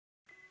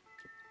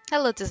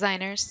Hello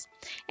designers!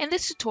 In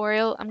this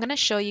tutorial, I'm going to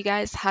show you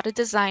guys how to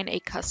design a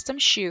custom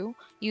shoe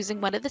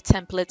using one of the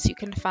templates you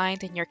can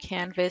find in your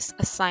Canvas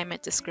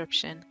assignment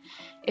description.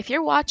 If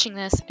you're watching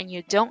this and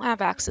you don't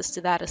have access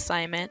to that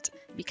assignment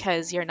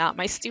because you're not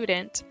my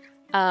student,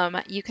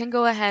 you can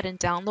go ahead and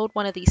download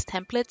one of these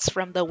templates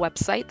from the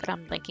website that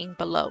I'm linking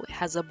below. It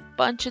has a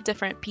bunch of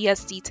different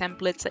PSD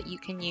templates that you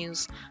can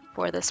use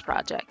for this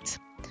project.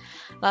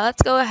 Now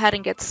let's go ahead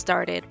and get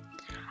started.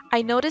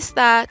 I noticed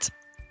that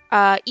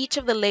each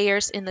of the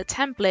layers in the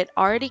template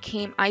already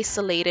came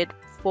isolated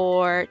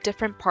for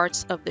different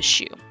parts of the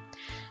shoe.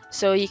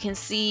 So you can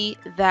see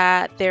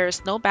that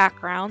there's no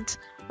background.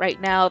 Right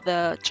now,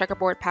 the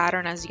checkerboard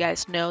pattern, as you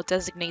guys know,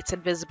 designates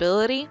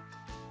invisibility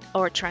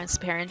or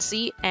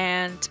transparency,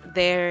 and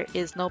there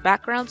is no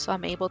background, so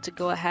I'm able to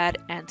go ahead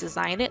and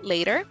design it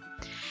later.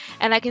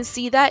 And I can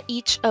see that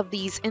each of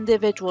these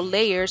individual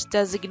layers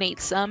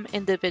designate some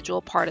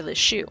individual part of the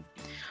shoe.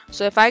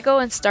 So if I go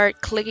and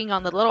start clicking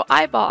on the little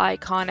eyeball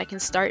icon, I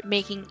can start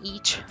making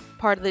each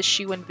part of the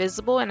shoe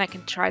invisible, and I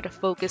can try to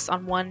focus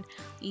on one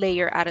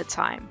layer at a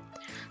time.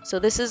 So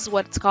this is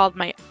what's called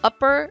my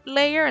upper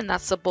layer, and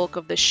that's the bulk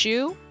of the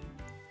shoe.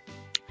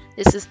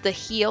 This is the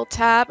heel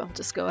tab. I'll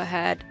just go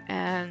ahead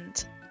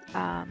and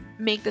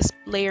make this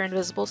layer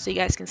invisible so you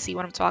guys can see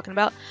what I'm talking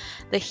about.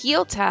 The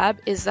heel tab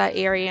is that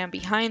area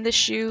behind the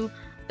shoe.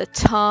 The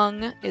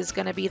tongue is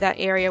going to be that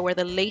area where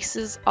the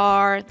laces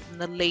are, and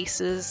the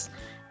laces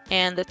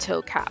and the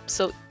toe cap.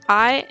 So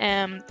I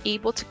am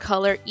able to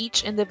color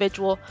each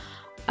individual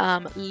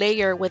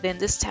layer within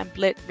this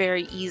template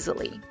very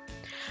easily.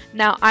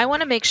 Now I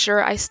want to make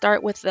sure I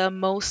start with the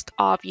most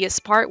obvious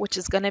part, which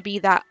is going to be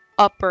that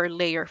upper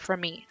layer for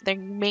me. They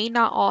may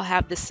not all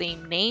have the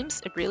same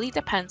names. It really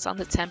depends on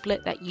the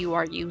template that you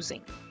are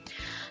using.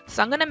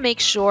 So I'm going to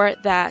make sure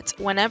that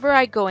whenever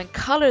I go and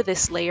color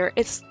this layer,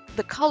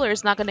 the color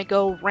is not going to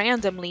go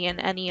randomly in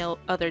any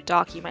other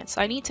document.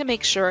 So I need to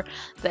make sure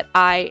that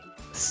I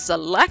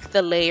select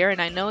the layer,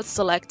 and I know it's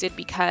selected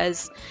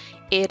because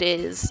it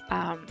is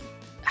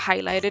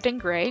highlighted in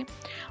gray,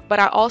 but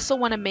I also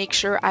want to make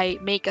sure I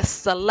make a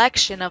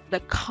selection of the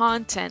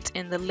content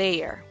in the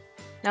layer.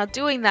 Now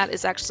doing that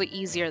is actually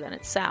easier than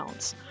it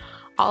sounds.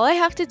 All I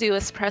have to do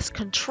is press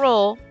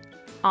Control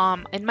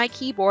in my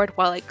keyboard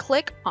while I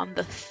click on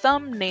the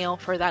thumbnail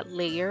for that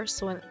layer.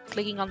 So I'm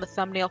clicking on the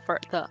thumbnail for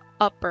the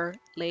upper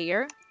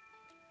layer.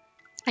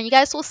 And you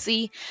guys will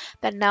see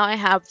that now I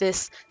have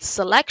this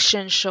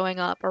selection showing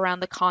up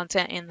around the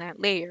content in that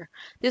layer.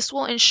 This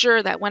will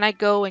ensure that when I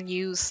go and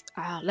use,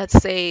 let's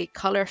say,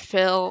 color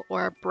fill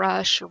or a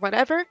brush or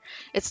whatever,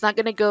 it's not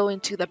going to go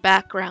into the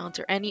background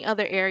or any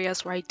other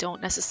areas where I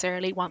don't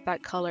necessarily want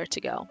that color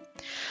to go.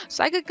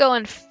 So I could go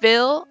and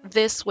fill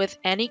this with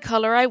any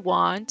color I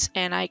want,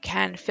 and I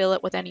can fill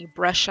it with any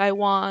brush I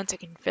want. I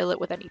can fill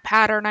it with any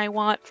pattern I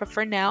want.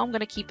 For now, I'm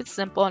going to keep it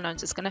simple, and I'm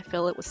just going to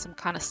fill it with some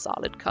kind of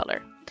solid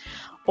color.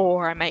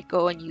 Or I might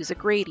go and use a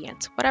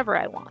gradient, whatever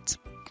I want.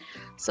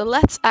 So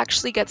let's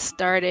actually get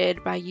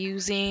started by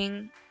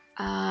using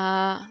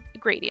a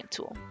gradient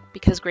tool,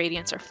 because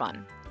gradients are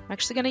fun. I'm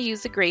actually going to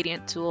use the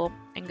gradient tool.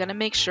 I'm going to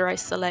make sure I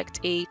select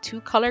a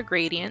 2-color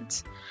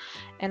gradient,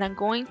 and I'm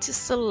going to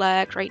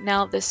select, right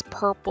now this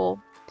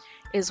purple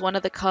is one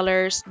of the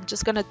colors. I'm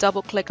just going to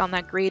double click on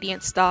that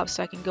gradient stop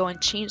so I can go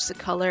and change the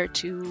color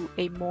to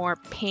a more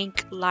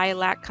pink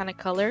lilac kind of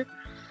color,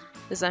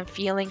 as I'm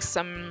feeling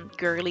some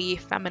girly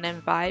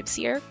feminine vibes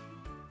here.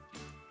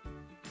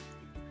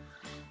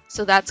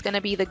 So that's going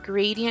to be the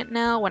gradient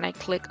now. When I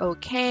click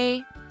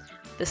OK,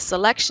 the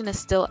selection is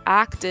still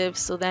active,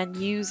 so then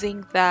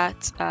using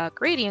that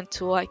gradient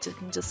tool, I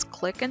can just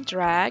click and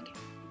drag,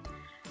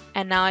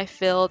 and now I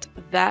filled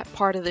that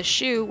part of the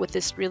shoe with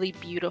this really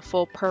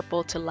beautiful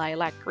purple to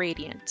lilac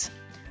gradient.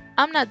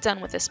 I'm not done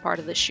with this part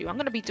of the shoe. I'm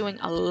going to be doing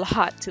a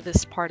lot to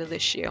this part of the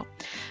shoe,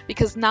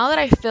 because now that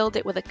I filled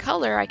it with a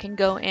color, I can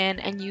go in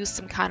and use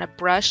some kind of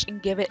brush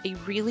and give it a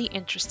really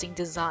interesting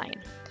design.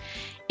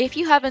 If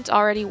you haven't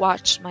already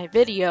watched my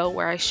video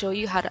where I show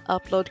you how to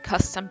upload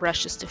custom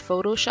brushes to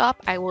Photoshop,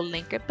 I will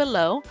link it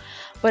below,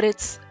 but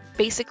it's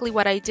basically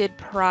what I did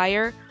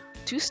prior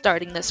to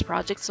starting this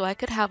project, so I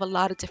could have a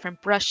lot of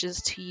different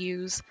brushes to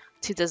use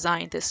to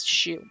design this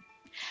shoe.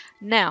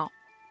 Now,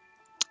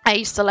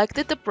 I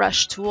selected the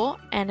brush tool,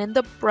 and in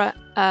the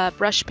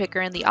brush picker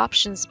in the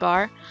options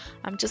bar,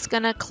 I'm just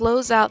going to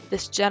close out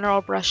this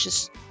general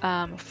brushes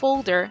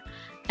folder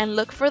and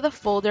look for the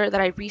folder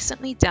that I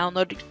recently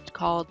downloaded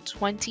called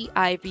 20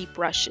 Ivy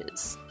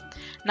brushes.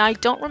 Now I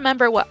don't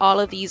remember what all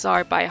of these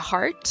are by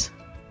heart,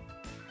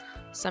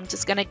 so I'm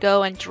just going to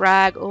go and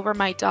drag over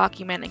my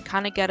document and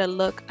kind of get a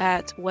look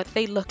at what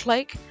they look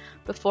like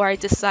before I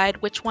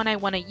decide which one I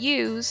want to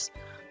use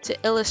to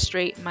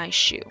illustrate my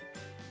shoe.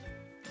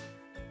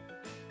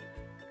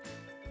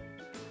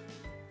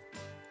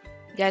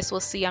 You guys will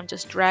see I'm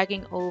just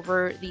dragging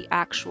over the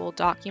actual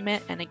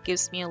document, and it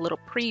gives me a little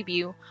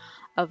preview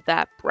of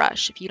that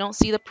brush. If you don't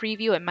see the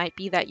preview, it might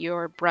be that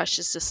your brush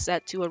is just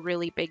set to a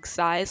really big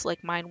size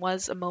like mine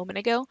was a moment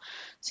ago.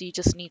 So you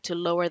just need to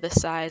lower the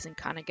size and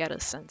kind of get a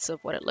sense of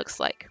what it looks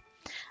like.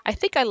 I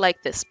think I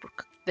like this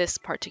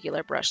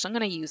particular brush, so I'm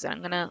going to use it. I'm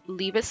going to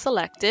leave it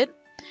selected,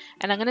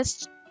 and I'm going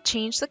to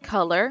change the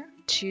color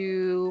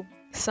to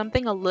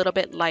something a little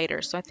bit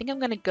lighter. So I think I'm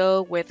going to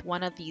go with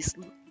one of these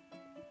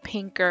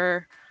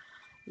pinker,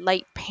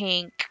 light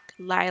pink,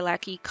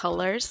 lilac-y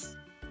colors.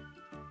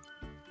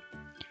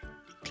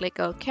 Click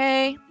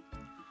OK.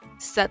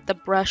 Set the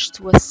brush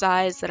to a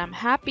size that I'm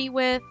happy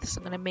with. So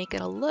I'm going to make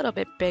it a little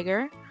bit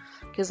bigger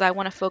because I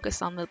want to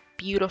focus on the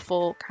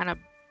beautiful kind of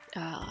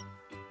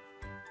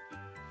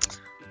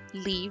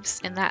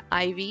leaves in that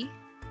ivy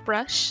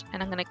brush.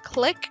 And I'm going to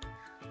click,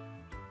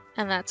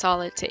 and that's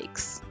all it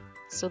takes.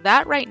 So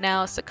that right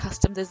now is the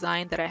custom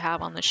design that I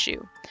have on the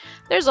shoe.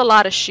 There's a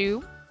lot of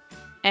shoe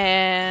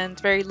and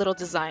very little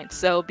design.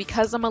 So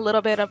because I'm a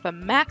little bit of a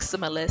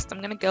maximalist, I'm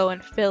going to go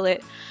and fill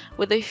it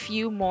with a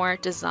few more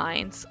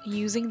designs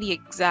using the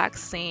exact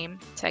same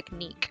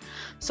technique.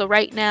 So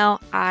right now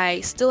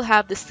I still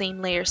have the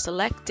same layer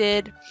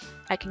selected.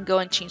 I can go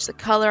and change the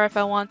color if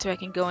I want to. I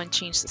can go and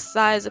change the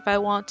size if I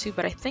want to.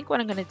 But I think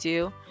what I'm going to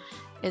do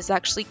is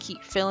actually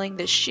keep filling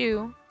the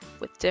shoe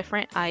with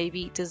different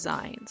ivy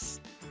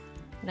designs.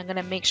 And I'm going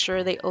to make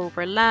sure they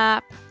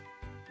overlap.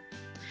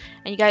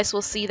 And you guys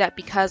will see that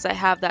because I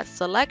have that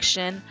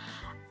selection,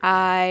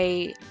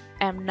 I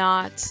am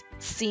not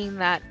seeing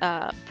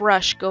that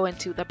brush go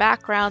into the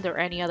background or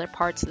any other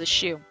parts of the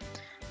shoe.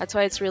 That's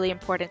why it's really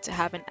important to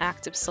have an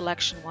active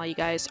selection while you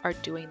guys are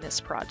doing this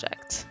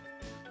project.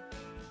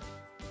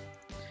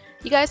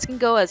 You guys can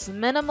go as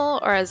minimal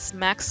or as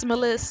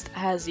maximalist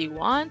as you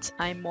want.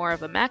 I'm more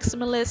of a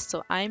maximalist,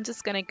 so I'm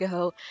just going to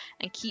go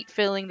and keep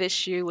filling this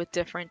shoe with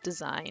different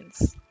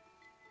designs.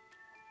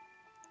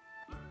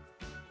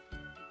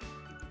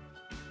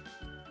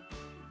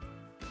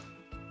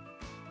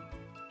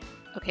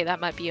 Okay,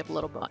 that might be a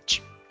little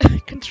much.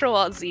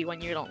 Control-Alt-Z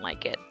when you don't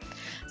like it.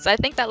 So I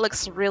think that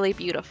looks really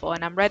beautiful,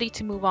 and I'm ready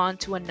to move on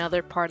to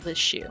another part of the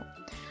shoe.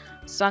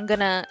 So I'm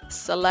gonna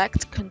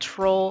select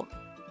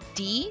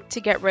Control-D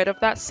to get rid of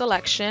that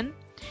selection,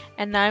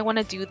 and now I want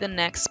to do the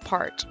next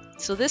part.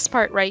 So this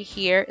part right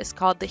here is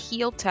called the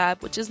heel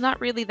tab, which is not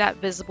really that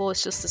visible.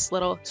 It's just this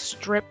little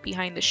strip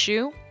behind the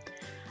shoe.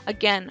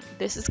 Again,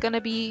 this is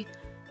gonna be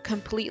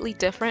completely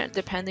different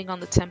depending on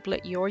the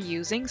template you're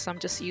using. So I'm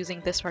just using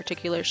this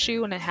particular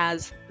shoe, and it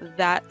has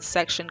that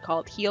section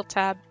called heel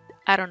tab.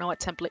 I don't know what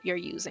template you're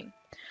using.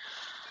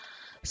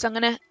 So I'm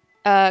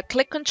gonna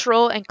click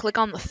Control and click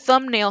on the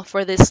thumbnail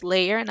for this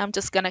layer, and I'm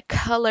just gonna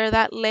color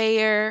that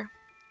layer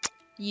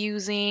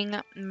using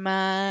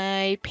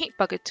my paint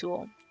bucket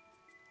tool.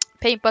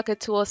 Paint bucket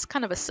tool is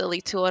kind of a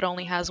silly tool. It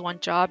only has one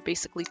job,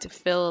 basically to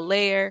fill a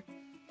layer,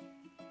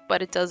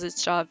 but it does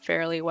its job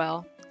fairly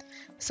well.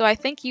 So I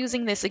think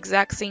using this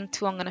exact same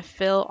tool, I'm going to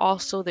fill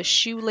also the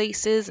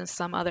shoelaces and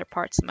some other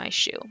parts of my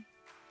shoe.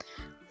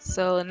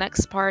 So the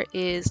next part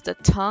is the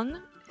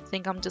tongue. I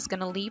think I'm just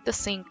going to leave the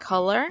same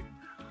color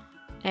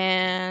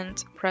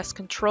and press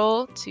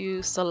Control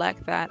to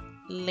select that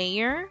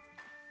layer.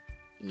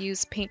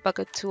 Use Paint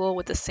Bucket tool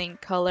with the same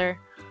color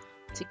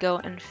to go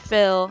and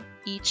fill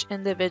each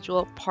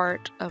individual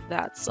part of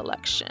that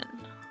selection.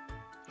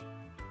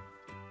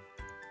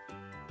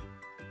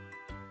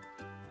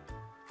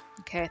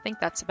 Okay, I think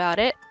that's about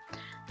it.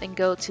 Then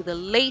go to the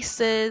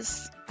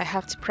laces. I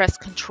have to press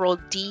Control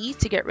D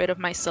to get rid of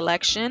my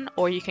selection,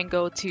 or you can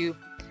go to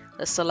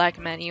the select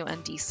menu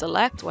and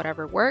deselect,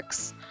 whatever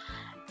works.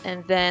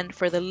 And then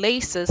for the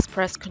laces,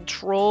 press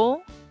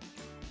Control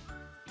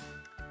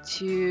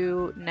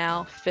to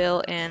now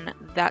fill in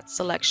that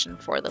selection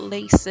for the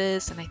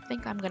laces. And I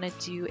think I'm gonna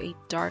do a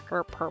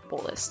darker purple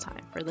this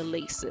time for the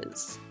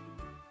laces.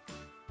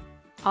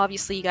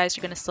 Obviously, you guys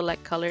are gonna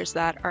select colors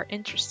that are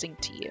interesting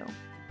to you.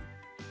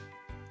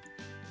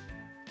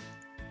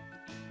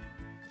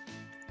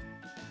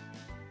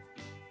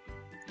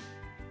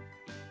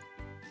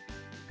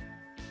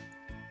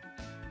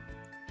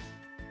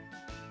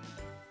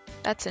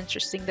 That's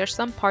interesting. There's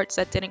some parts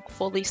that didn't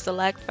fully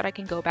select, but I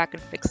can go back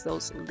and fix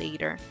those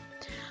later.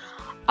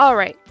 All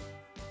right.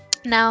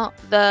 Now,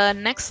 the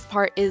next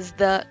part is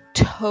the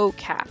toe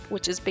cap,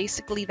 which is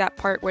basically that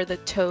part where the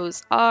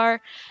toes are.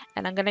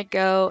 And I'm going to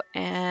go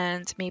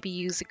and maybe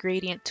use the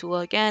gradient tool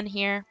again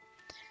here.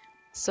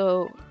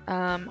 So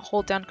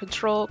hold down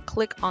Control,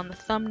 click on the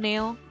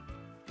thumbnail,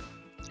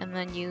 and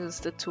then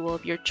use the tool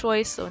of your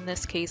choice. So in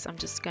this case, I'm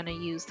just going to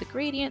use the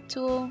gradient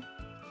tool.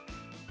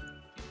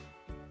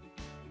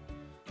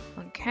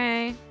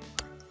 Okay, I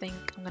think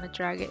I'm going to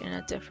drag it in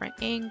a different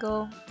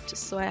angle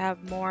just so I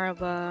have more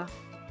of a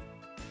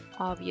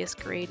obvious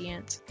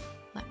gradient.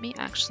 Let me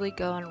actually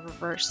go and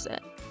reverse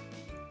it,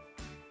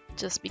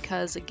 just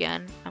because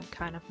again I'm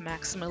kind of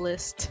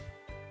maximalist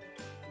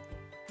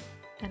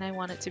and I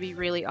want it to be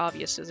really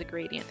obvious as a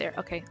gradient there.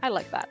 Okay, I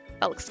like that.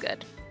 That looks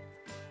good.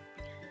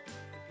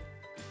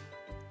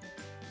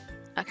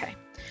 Okay,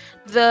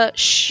 The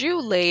shoe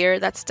layer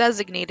that's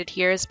designated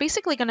here is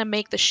basically going to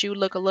make the shoe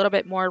look a little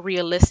bit more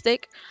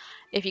realistic.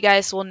 If you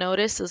guys will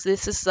notice, is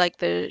this is like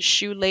the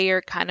shoe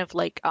layer kind of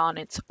like on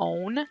its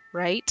own,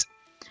 right?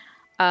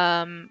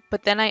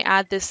 But then I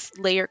add this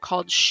layer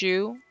called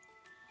shoe,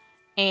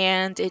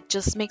 and it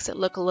just makes it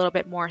look a little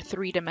bit more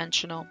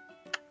three-dimensional.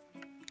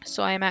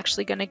 So I'm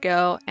actually going to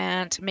go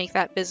and make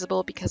that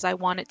visible because I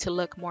want it to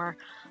look more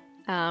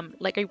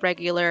like a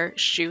regular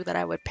shoe that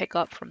I would pick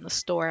up from the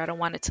store. I don't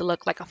want it to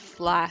look like a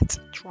flat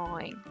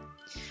drawing.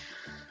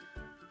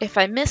 If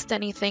I missed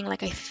anything,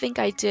 like I think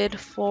I did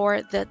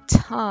for the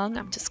tongue,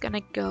 I'm just going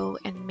to go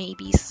and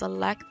maybe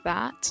select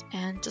that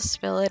and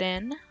just fill it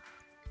in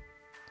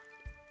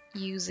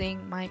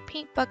using my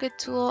paint bucket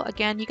tool.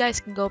 Again, you guys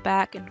can go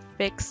back and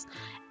fix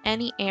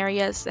any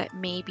areas that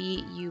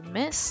maybe you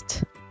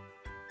missed.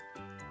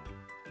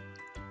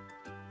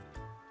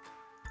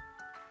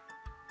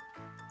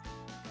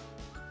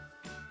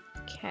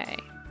 Okay.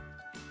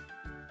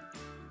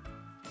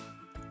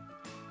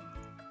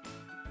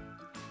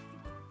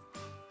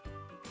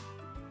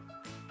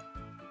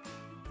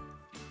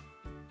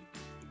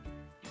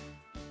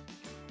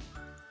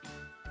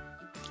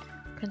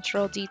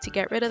 Control D to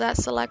get rid of that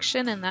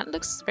selection, and that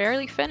looks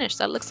fairly finished.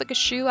 That looks like a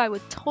shoe I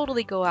would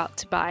totally go out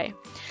to buy.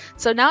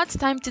 So now it's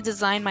time to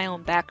design my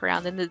own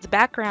background, and the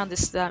background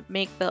is to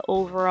make the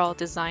overall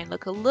design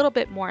look a little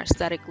bit more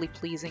aesthetically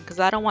pleasing because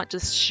I don't want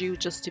this shoe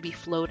just to be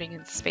floating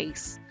in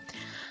space.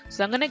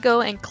 So I'm going to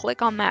go and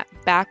click on that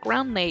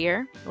background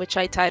layer, which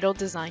I titled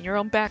Design Your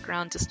Own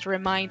Background just to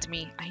remind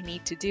me I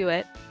need to do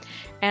it.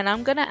 And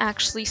I'm going to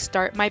actually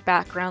start my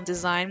background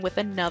design with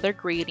another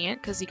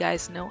gradient because you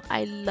guys know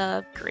I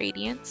love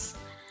gradients.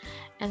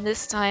 And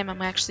this time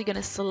I'm actually going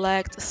to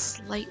select a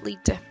slightly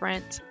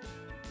different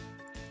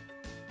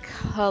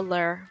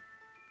color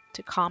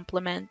to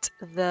complement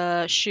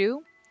the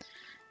shoe.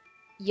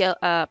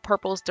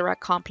 Purple's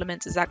direct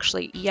complement is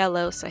actually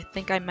yellow, so I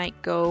think I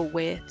might go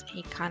with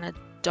a kind of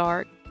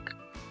dark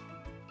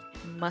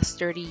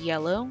mustardy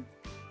yellow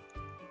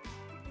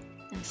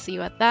and see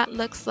what that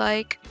looks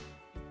like.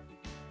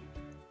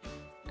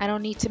 I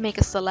don't need to make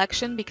a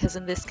selection because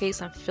in this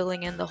case I'm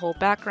filling in the whole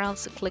background,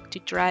 so click to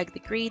drag the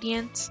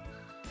gradient.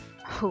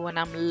 Oh, and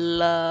I'm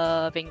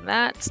loving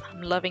that.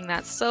 I'm loving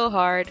that so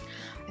hard.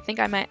 I think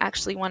I might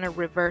actually want to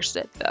reverse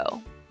it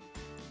though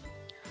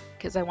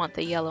because I want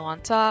the yellow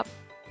on top.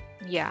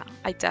 Yeah,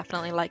 I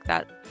definitely like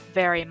that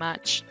very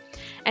much.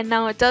 And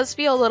now it does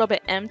feel a little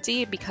bit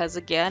empty because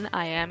again,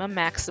 I am a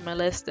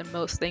maximalist in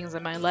most things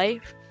in my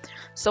life.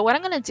 So what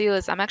I'm going to do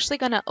is I'm actually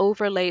going to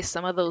overlay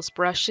some of those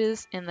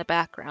brushes in the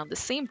background, the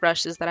same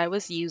brushes that I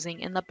was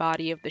using in the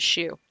body of the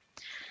shoe.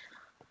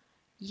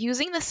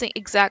 Using the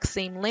exact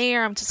same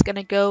layer, I'm just going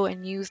to go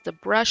and use the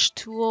brush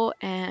tool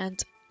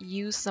and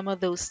use some of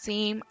those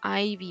same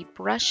ivy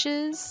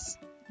brushes.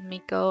 Let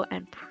me go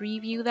and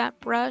preview that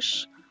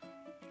brush.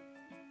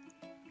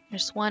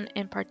 There's one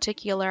in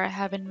particular I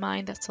have in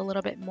mind that's a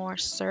little bit more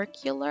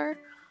circular,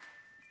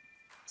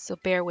 so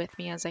bear with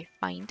me as I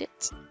find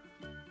it.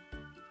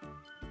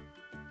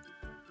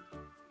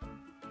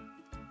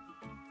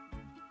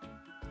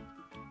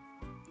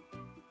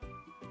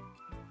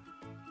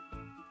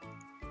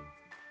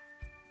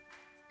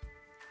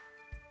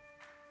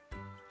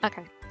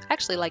 Okay, I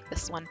actually like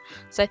this one,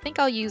 so I think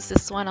I'll use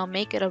this one. I'll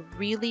make it a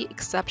really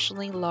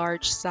exceptionally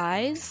large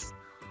size,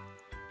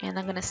 and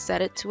I'm going to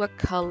set it to a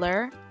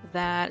color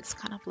that's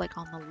kind of like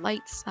on the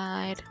light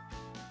side,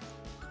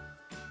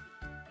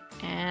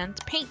 and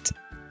paint.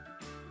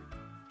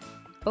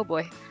 Oh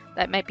boy,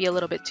 that might be a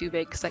little bit too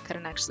big because I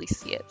couldn't actually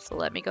see it, so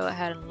let me go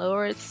ahead and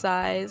lower its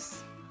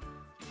size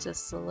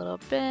just a little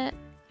bit.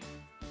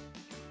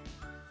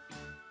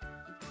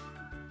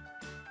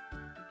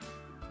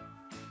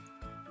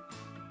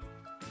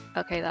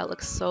 Okay, that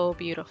looks so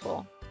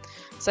beautiful.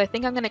 So I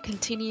think I'm going to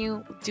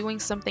continue doing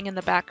something in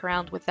the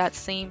background with that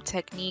same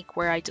technique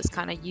where I just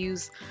kind of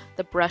use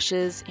the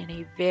brushes in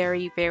a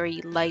very,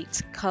 very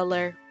light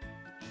color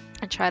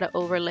and try to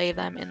overlay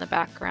them in the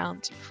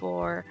background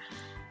for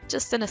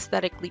just an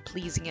aesthetically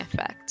pleasing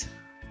effect.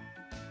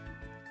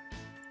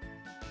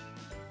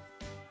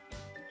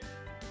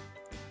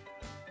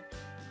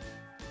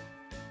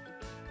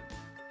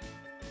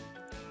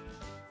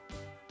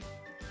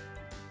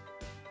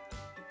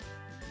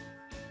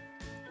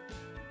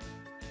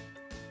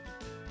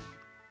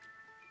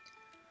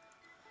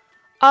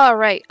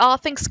 Alright, all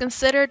things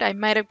considered, I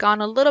might have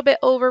gone a little bit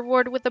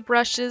overboard with the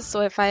brushes,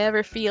 so if I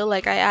ever feel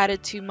like I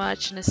added too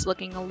much and it's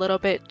looking a little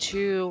bit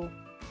too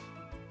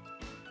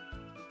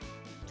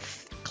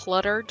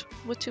cluttered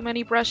with too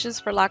many brushes,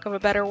 for lack of a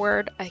better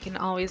word, I can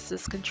always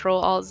just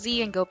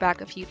Control-Alt-Z and go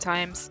back a few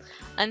times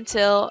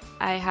until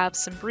I have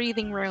some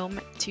breathing room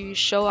to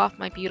show off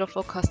my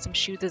beautiful custom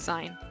shoe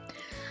design.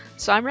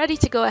 So I'm ready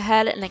to go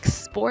ahead and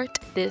export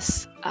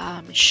this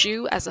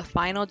shoe as a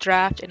final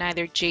draft in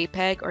either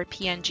JPEG or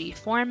PNG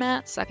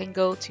format. So I can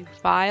go to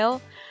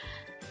File,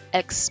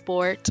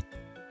 Export,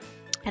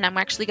 And I'm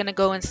actually going to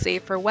go and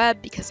save for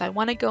web because I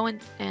want to go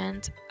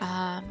and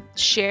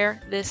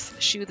share this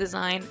shoe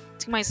design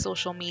to my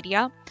social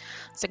media.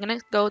 So I'm going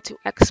to go to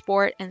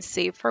export and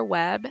save for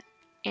web.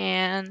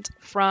 And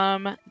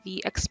from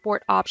the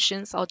export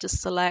options, I'll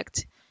just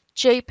select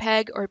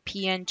JPEG or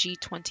PNG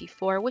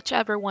 24,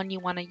 whichever one you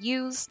want to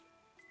use,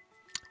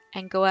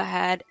 and go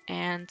ahead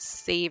and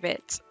save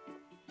it,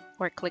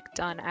 or click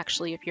done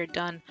actually if you're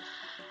done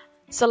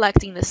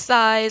selecting the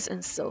size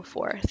and so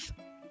forth.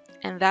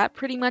 And that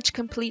pretty much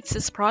completes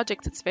this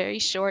project. It's very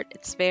short,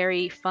 it's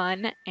very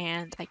fun,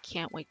 and I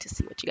can't wait to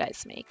see what you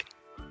guys make.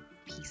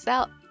 Peace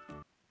out.